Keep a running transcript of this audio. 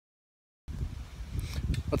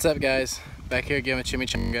What's up, guys? Back here again with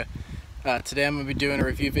Chimichanga. Today I'm going to be doing a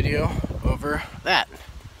review video over that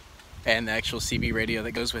and the actual CB radio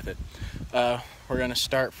that goes with it. We're going to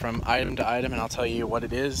start from item to item, and I'll tell you what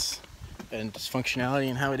it is and its functionality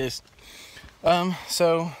and how it is.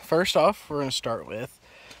 So first off, we're going to start with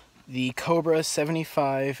the Cobra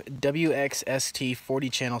 75WXST 40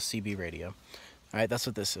 channel CB radio. Alright, that's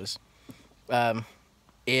what this is.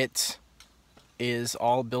 It is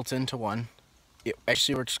all built into one. It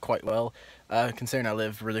actually works quite well, considering I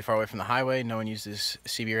live really far away from the highway. No one uses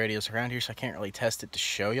CB radios around here, so I can't really test it to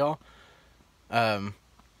show y'all. I'll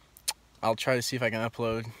try to see if I can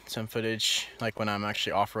upload some footage, like when I'm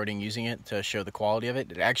actually off-roading using it, to show the quality of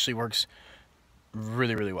it. It actually works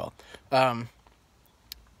really, really well. I'd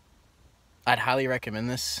highly recommend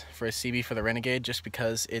this for a CB for the Renegade, just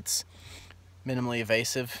because it's minimally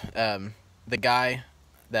invasive. The guy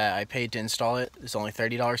that I paid to install it is only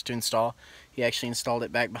 $30 to install. He actually installed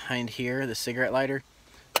it back behind here, the cigarette lighter,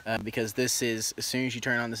 because this is, as soon as you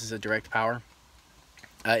turn on, this is a direct power.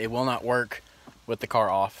 It will not work with the car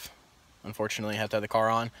off. Unfortunately, I have to have the car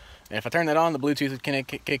on. And if I turn that on, the Bluetooth would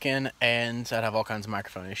kick in, and I'd have all kinds of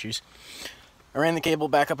microphone issues. I ran the cable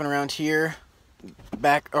back up and around here,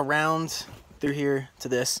 back around through here to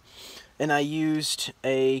this, and I used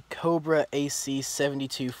a Cobra AC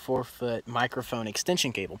 72 4-foot microphone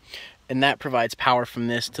extension cable, and that provides power from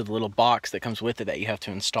this to the little box that comes with it that you have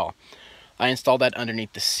to install. I installed that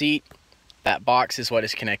underneath the seat. That box is what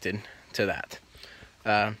is connected to that.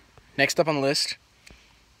 Next up on the list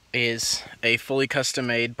is a fully custom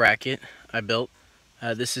made bracket I built.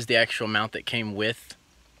 This is the actual mount that came with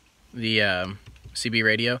the CB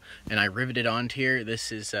radio, and I riveted onto here.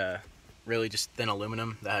 This is really just thin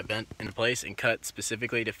aluminum that I bent into place and cut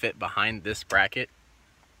specifically to fit behind this bracket.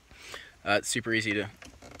 It's super easy to,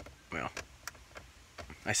 well,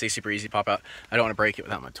 I say super easy to pop out. I don't want to break it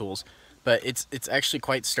without my tools, but it's actually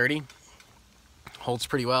quite sturdy. Holds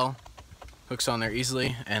pretty well, hooks on there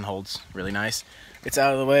easily, and holds really nice. It's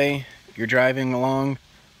out of the way. You're driving along.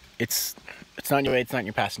 It's not in your way. It's not in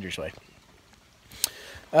your passenger's way.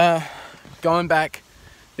 Going back,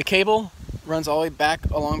 the cable runs all the way back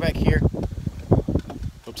along back here.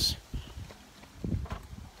 Oops.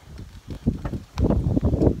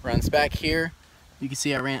 Runs back here. You can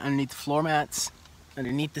see I ran underneath the floor mats,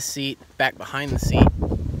 underneath the seat, back behind the seat,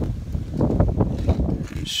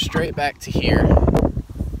 straight back to here,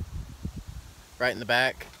 right in the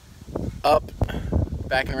back, up,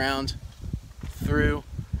 back and around, through.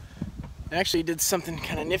 I actually did something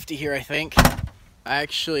kind of nifty here, I think. I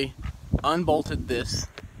actually unbolted this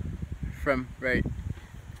from right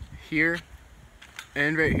here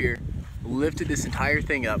and right here, lifted this entire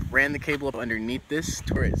thing up, ran the cable up underneath this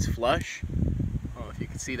to where it's flush. I don't know if you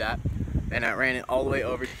can see that. And I ran it all the way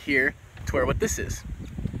over to here to where what this is.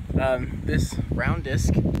 This round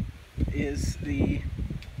disc is the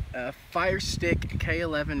Fire Stick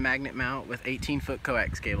K11 magnet mount with 18-foot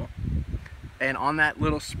coax cable. And on that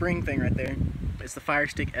little spring thing right there is the Fire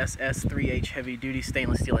Stick SS3H heavy duty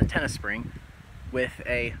stainless steel antenna spring with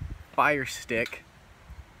a Fire Stick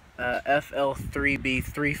FL3B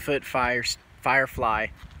 3-foot Firefly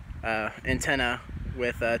antenna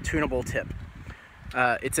with a tunable tip.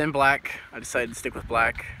 It's in black. I decided to stick with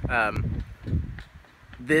black.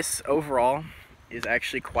 This overall is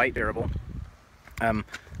actually quite durable.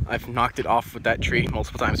 I've knocked it off with that tree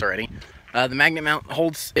multiple times already. The magnet mount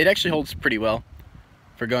actually holds pretty well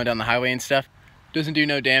for going down the highway and stuff. Doesn't do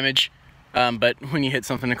no damage, but when you hit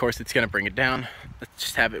something, of course, it's going to bring it down. Let's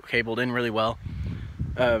just have it cabled in really well.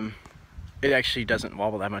 It actually doesn't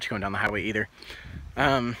wobble that much going down the highway either.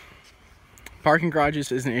 Parking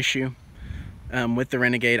garages is an issue. With the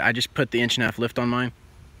Renegade, I just put the 1.5-inch lift on mine,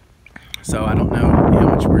 so I don't know how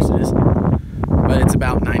much worse it is, but it's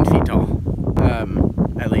about 9 feet tall,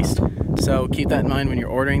 at least. So keep that in mind when you're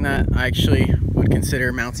ordering that. I actually would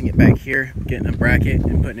consider mounting it back here, getting a bracket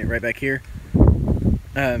and putting it right back here.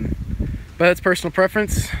 But that's personal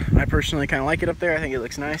preference. I personally kind of like it up there. I think it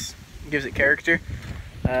looks nice. It gives it character.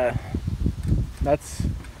 That's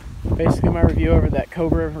basically my review over that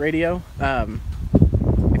Cobra radio.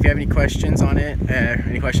 If you have any questions on it,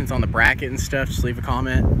 any questions on the bracket and stuff, just leave a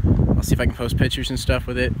comment. I'll see if I can post pictures and stuff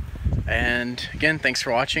with it. And again, thanks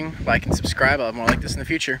for watching. Like and subscribe. I'll have more like this in the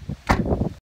future.